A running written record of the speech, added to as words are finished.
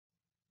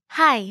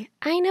Hi,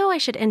 I know I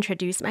should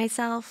introduce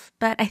myself,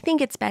 but I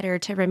think it's better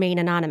to remain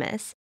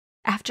anonymous.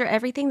 After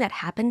everything that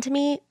happened to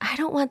me, I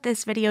don't want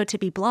this video to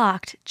be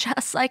blocked,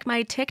 just like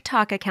my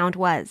TikTok account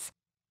was.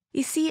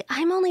 You see,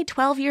 I'm only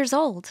 12 years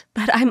old,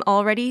 but I'm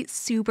already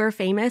super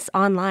famous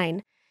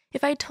online.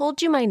 If I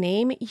told you my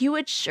name, you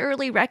would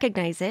surely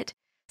recognize it.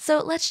 So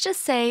let's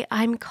just say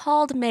I'm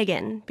called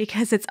Megan,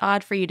 because it's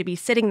odd for you to be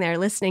sitting there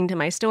listening to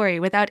my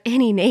story without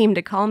any name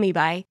to call me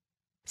by.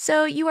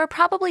 So you are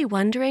probably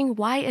wondering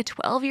why a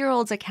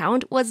 12-year-old's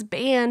account was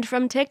banned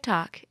from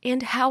TikTok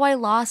and how I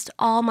lost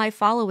all my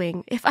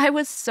following if I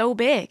was so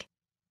big.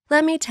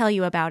 Let me tell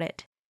you about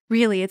it.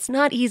 Really, it's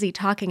not easy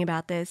talking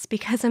about this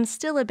because I'm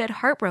still a bit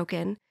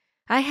heartbroken.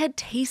 I had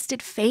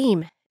tasted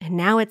fame, and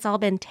now it's all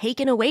been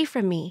taken away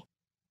from me.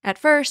 At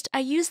first, I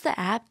used the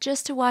app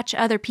just to watch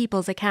other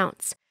people's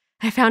accounts.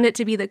 I found it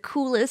to be the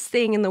coolest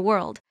thing in the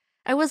world.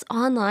 I was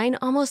online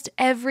almost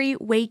every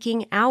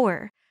waking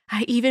hour.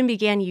 I even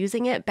began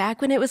using it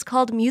back when it was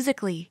called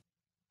Musical.ly.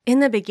 In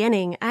the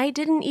beginning, I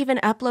didn't even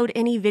upload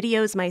any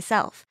videos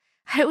myself.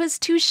 I was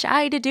too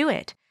shy to do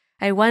it.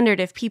 I wondered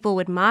if people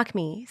would mock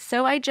me,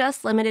 so I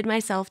just limited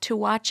myself to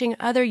watching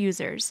other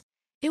users.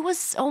 It was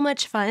so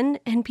much fun,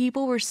 and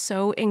people were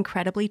so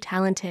incredibly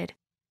talented.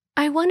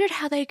 I wondered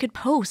how they could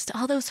post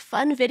all those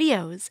fun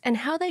videos and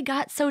how they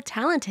got so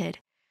talented.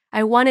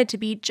 I wanted to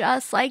be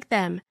just like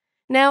them.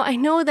 Now, I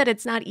know that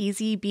it's not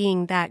easy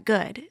being that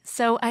good,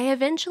 so I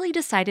eventually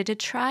decided to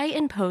try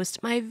and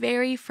post my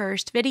very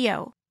first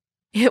video.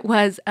 It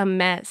was a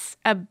mess,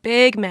 a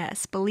big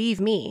mess,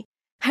 believe me.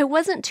 I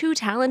wasn't too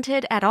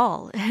talented at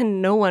all,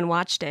 and no one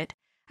watched it.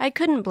 I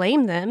couldn't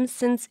blame them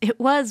since it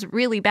was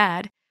really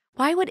bad.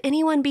 Why would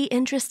anyone be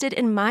interested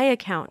in my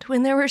account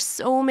when there were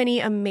so many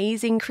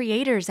amazing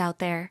creators out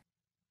there?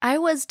 I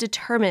was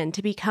determined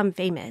to become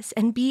famous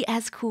and be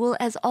as cool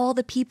as all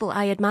the people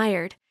I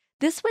admired.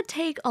 This would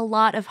take a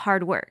lot of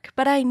hard work,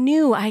 but I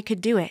knew I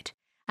could do it.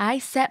 I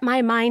set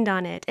my mind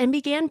on it and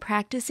began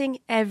practicing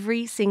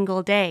every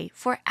single day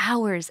for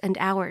hours and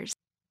hours.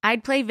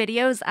 I'd play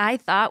videos I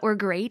thought were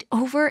great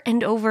over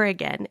and over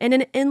again in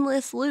an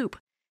endless loop.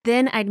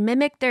 Then I'd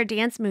mimic their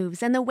dance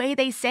moves and the way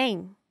they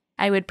sang.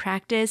 I would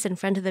practice in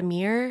front of the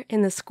mirror,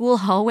 in the school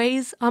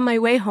hallways, on my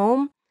way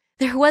home.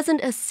 There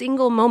wasn't a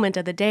single moment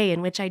of the day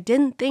in which I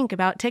didn't think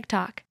about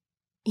TikTok.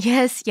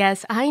 Yes,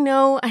 I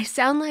know, I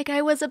sound like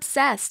I was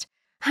obsessed.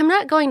 I'm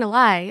not going to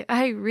lie,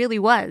 I really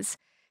was.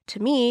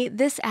 To me,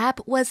 this app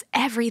was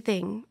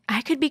everything.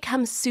 I could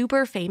become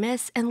super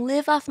famous and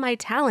live off my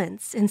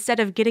talents instead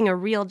of getting a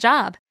real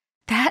job.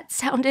 That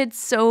sounded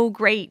so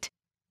great.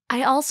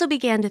 I also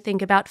began to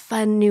think about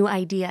fun new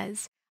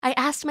ideas. I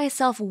asked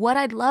myself what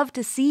I'd love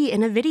to see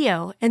in a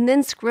video and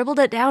then scribbled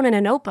it down in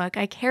a notebook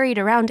I carried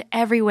around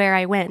everywhere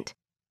I went.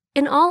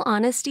 In all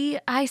honesty,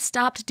 I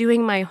stopped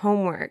doing my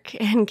homework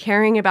and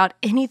caring about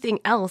anything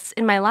else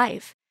in my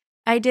life.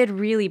 I did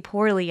really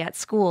poorly at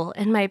school,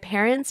 and my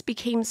parents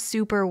became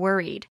super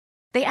worried.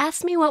 They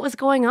asked me what was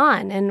going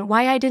on and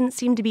why I didn't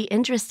seem to be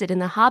interested in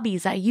the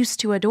hobbies I used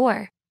to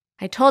adore.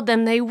 I told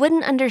them they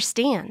wouldn't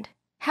understand.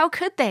 How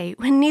could they,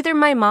 when neither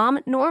my mom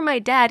nor my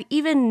dad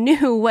even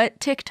knew what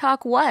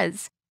TikTok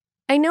was?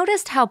 I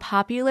noticed how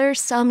popular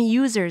some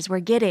users were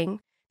getting.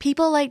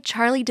 People like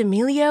Charli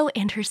D'Amelio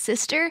and her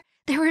sister.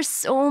 There were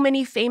so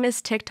many famous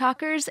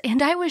TikTokers,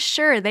 and I was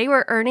sure they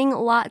were earning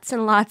lots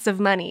and lots of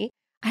money.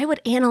 I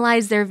would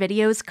analyze their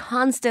videos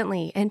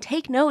constantly and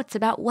take notes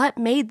about what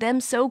made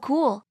them so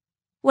cool.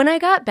 When I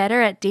got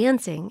better at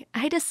dancing,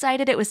 I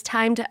decided it was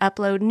time to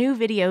upload new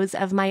videos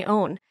of my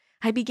own.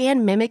 I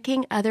began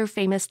mimicking other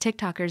famous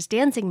TikTokers'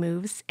 dancing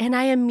moves, and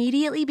I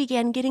immediately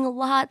began getting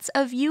lots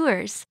of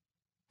viewers.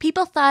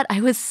 People thought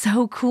I was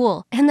so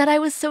cool and that I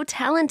was so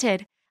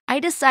talented. I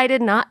decided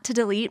not to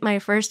delete my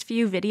first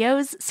few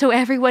videos, so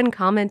everyone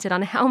commented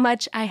on how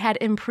much I had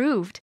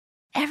improved.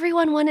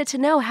 Everyone wanted to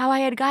know how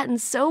I had gotten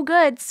so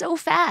good so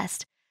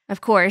fast.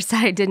 Of course,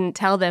 I didn't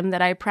tell them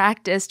that I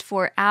practiced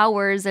for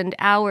hours and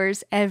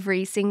hours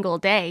every single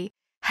day.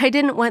 I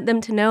didn't want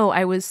them to know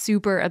I was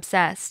super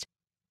obsessed.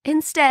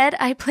 Instead,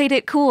 I played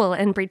it cool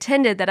and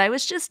pretended that I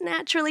was just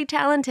naturally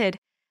talented.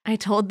 I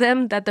told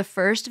them that the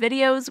first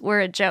videos were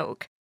a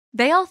joke.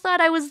 They all thought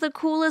I was the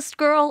coolest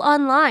girl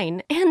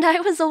online, and I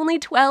was only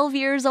 12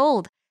 years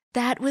old.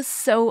 That was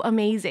so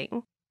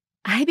amazing.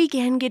 I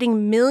began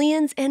getting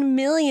millions and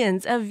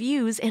millions of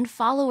views and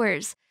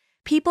followers.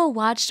 People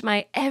watched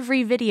my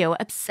every video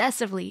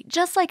obsessively,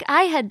 just like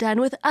I had done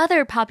with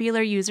other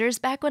popular users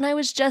back when I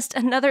was just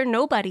another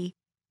nobody.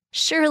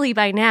 Surely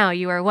by now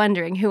you are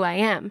wondering who I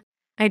am.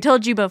 I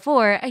told you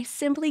before, I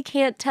simply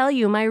can't tell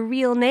you my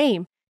real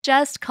name.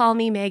 Just call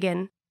me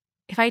Megan.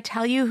 If I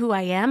tell you who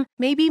I am,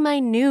 maybe my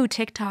new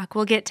TikTok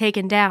will get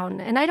taken down,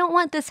 and I don't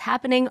want this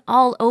happening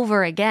all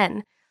over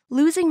again.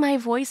 Losing my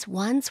voice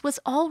once was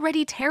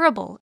already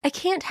terrible. I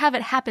can't have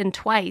it happen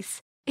twice.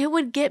 It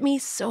would get me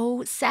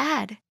so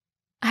sad.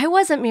 I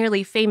wasn't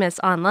merely famous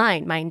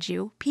online, mind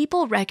you.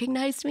 People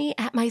recognized me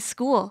at my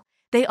school.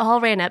 They all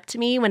ran up to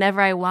me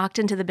whenever I walked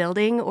into the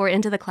building or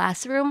into the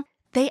classroom.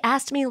 They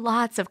asked me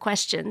lots of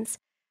questions.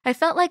 I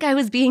felt like I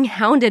was being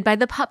hounded by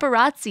the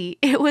paparazzi.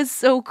 It was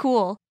so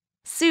cool.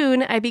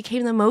 Soon, I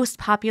became the most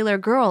popular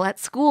girl at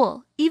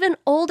school. Even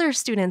older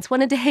students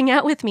wanted to hang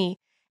out with me.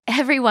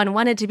 Everyone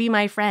wanted to be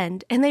my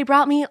friend, and they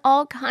brought me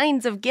all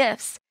kinds of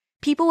gifts.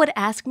 People would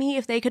ask me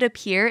if they could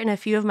appear in a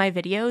few of my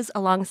videos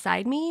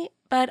alongside me,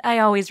 but I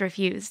always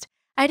refused.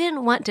 I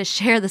didn't want to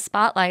share the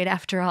spotlight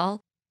after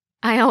all.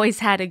 I always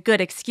had a good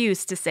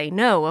excuse to say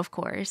no, of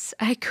course.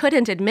 I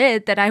couldn't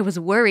admit that I was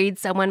worried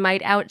someone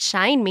might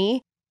outshine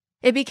me.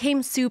 It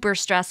became super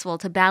stressful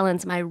to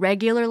balance my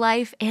regular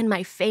life and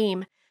my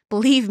fame.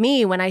 Believe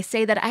me when I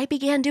say that I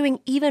began doing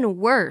even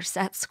worse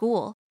at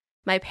school.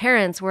 My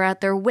parents were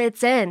at their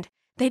wits' end.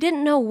 They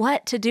didn't know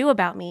what to do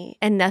about me,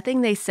 and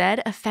nothing they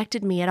said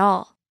affected me at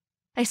all.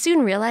 I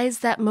soon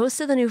realized that most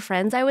of the new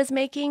friends I was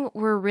making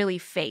were really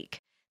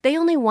fake. They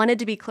only wanted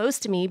to be close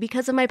to me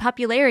because of my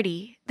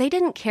popularity. They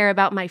didn't care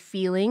about my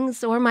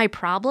feelings or my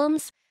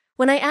problems.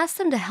 When I asked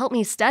them to help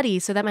me study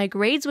so that my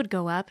grades would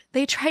go up,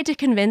 they tried to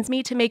convince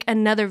me to make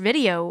another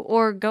video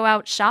or go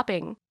out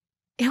shopping.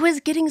 It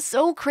was getting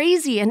so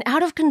crazy and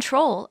out of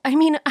control. I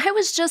mean, I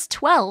was just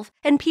 12,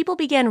 and people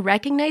began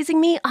recognizing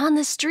me on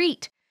the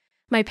street.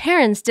 My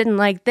parents didn't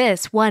like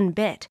this one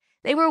bit.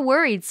 They were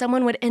worried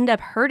someone would end up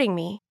hurting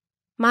me.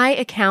 My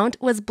account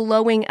was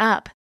blowing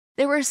up.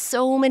 There were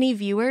so many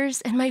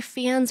viewers, and my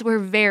fans were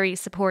very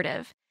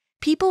supportive.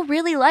 People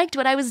really liked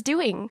what I was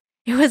doing.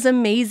 It was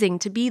amazing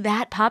to be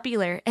that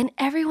popular, and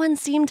everyone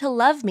seemed to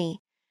love me.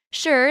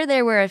 Sure,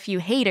 there were a few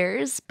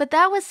haters, but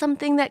that was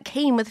something that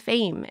came with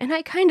fame, and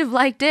I kind of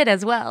liked it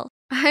as well.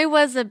 I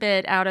was a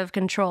bit out of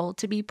control,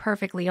 to be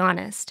perfectly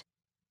honest.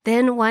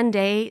 Then one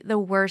day, the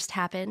worst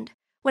happened.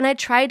 When I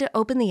tried to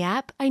open the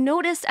app, I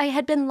noticed I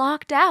had been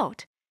locked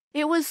out.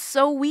 It was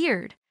so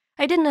weird.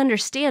 I didn't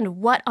understand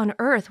what on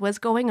earth was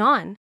going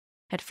on.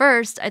 At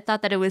first, I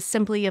thought that it was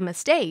simply a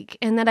mistake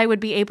and that I would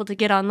be able to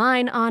get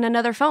online on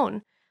another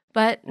phone.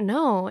 But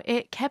no,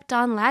 it kept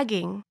on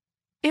lagging.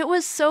 It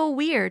was so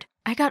weird.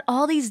 I got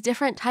all these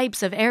different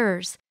types of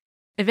errors.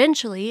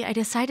 Eventually, I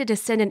decided to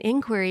send an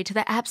inquiry to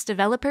the app's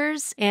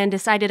developers and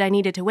decided I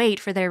needed to wait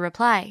for their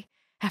reply.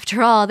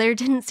 After all, there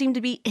didn't seem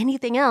to be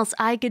anything else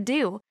I could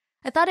do.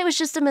 I thought it was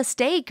just a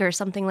mistake or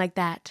something like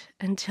that,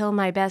 until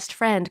my best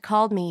friend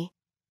called me.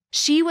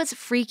 She was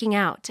freaking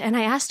out, and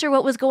I asked her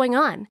what was going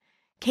on.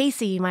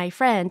 Casey, my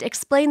friend,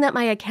 explained that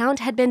my account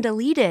had been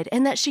deleted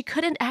and that she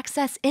couldn't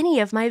access any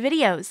of my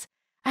videos.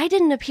 I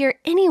didn't appear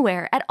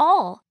anywhere at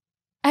all.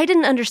 I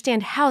didn't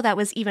understand how that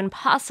was even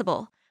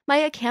possible. My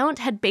account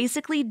had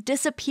basically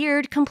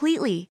disappeared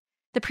completely.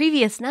 The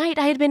previous night,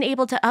 I had been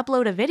able to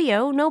upload a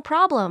video, no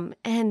problem,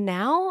 and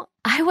now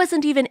I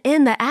wasn't even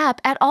in the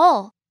app at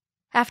all.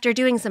 After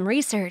doing some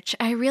research,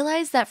 I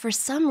realized that for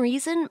some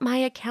reason, my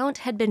account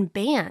had been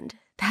banned.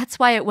 That's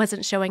why it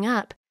wasn't showing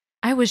up.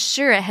 I was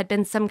sure it had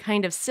been some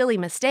kind of silly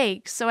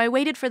mistake, so I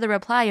waited for the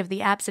reply of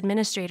the app's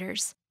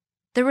administrators.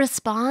 The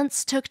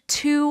response took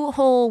 2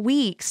 whole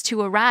weeks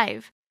to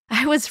arrive.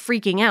 I was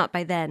freaking out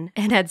by then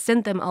and had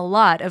sent them a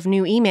lot of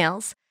new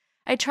emails.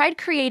 I tried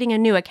creating a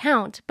new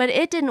account, but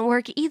it didn't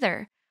work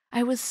either.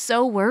 I was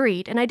so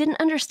worried and I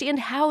didn't understand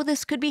how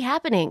this could be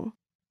happening.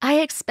 I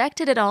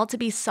expected it all to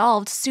be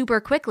solved super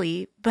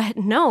quickly, but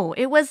no,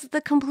 it was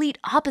the complete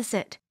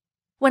opposite.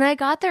 When I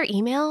got their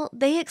email,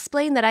 they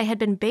explained that I had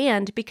been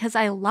banned because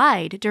I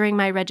lied during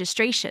my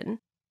registration.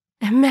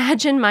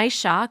 Imagine my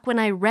shock when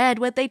I read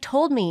what they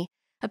told me.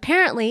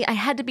 Apparently, I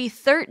had to be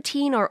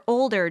 13 or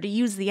older to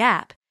use the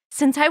app.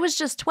 Since I was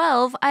just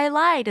 12, I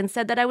lied and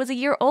said that I was a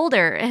year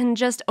older and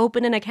just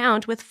opened an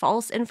account with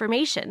false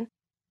information.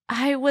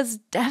 I was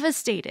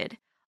devastated.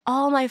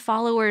 All my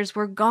followers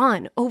were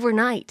gone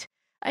overnight.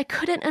 I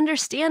couldn't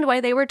understand why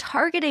they were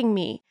targeting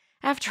me.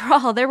 After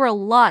all, there were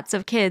lots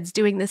of kids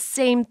doing the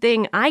same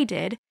thing I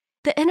did.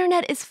 The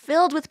internet is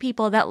filled with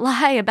people that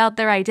lie about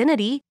their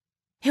identity.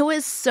 It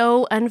was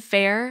so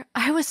unfair.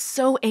 I was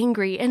so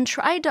angry and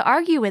tried to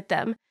argue with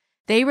them.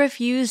 They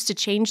refused to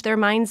change their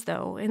minds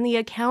though, and the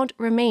account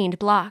remained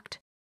blocked.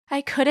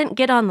 I couldn't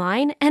get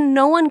online, and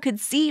no one could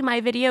see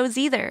my videos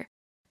either.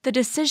 The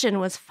decision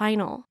was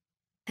final.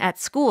 At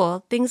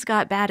school, things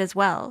got bad as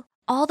well.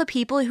 All the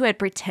people who had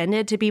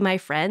pretended to be my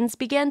friends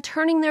began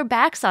turning their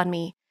backs on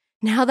me.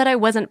 Now that I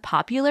wasn't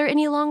popular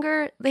any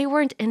longer, they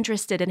weren't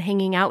interested in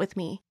hanging out with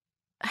me.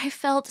 I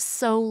felt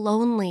so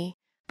lonely,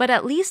 but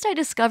at least I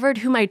discovered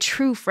who my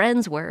true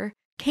friends were.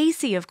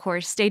 Casey, of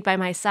course, stayed by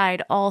my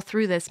side all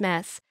through this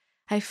mess.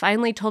 I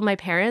finally told my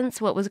parents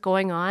what was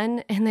going on,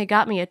 and they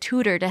got me a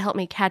tutor to help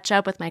me catch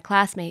up with my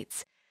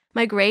classmates.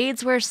 My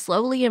grades were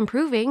slowly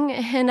improving,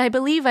 and I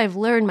believe I've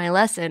learned my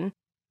lesson.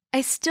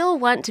 I still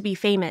want to be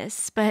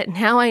famous, but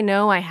now I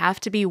know I have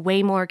to be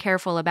way more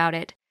careful about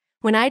it.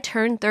 When I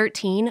turn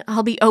 13,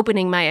 I'll be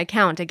opening my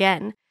account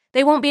again.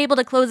 They won't be able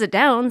to close it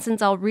down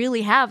since I'll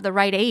really have the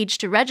right age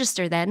to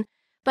register then,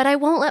 but I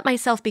won't let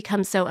myself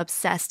become so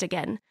obsessed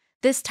again.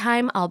 This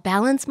time, I'll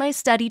balance my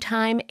study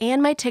time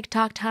and my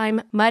TikTok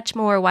time much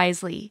more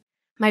wisely.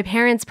 My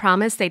parents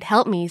promised they'd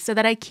help me so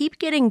that I keep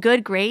getting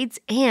good grades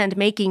and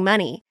making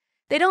money.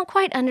 They don't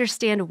quite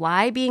understand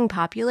why being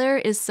popular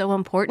is so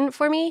important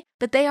for me,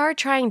 but they are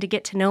trying to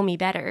get to know me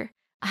better.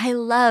 I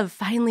love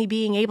finally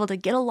being able to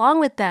get along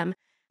with them.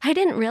 I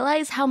didn't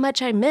realize how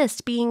much I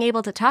missed being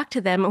able to talk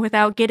to them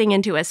without getting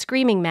into a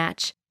screaming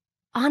match.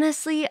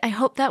 Honestly, I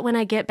hope that when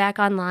I get back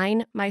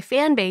online, my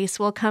fan base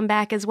will come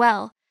back as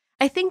well.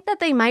 I think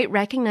that they might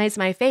recognize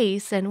my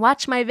face and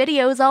watch my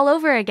videos all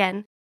over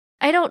again.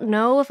 I don't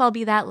know if I'll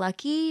be that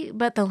lucky,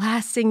 but the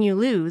last thing you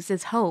lose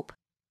is hope.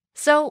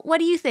 So, what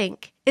do you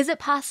think? Is it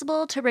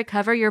possible to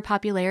recover your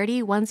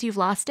popularity once you've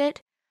lost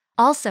it?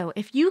 Also,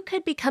 if you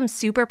could become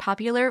super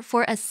popular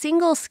for a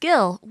single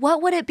skill,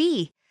 what would it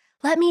be?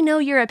 Let me know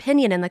your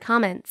opinion in the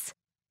comments.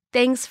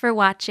 Thanks for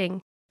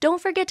watching.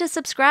 Don't forget to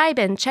subscribe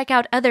and check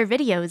out other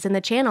videos in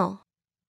the channel.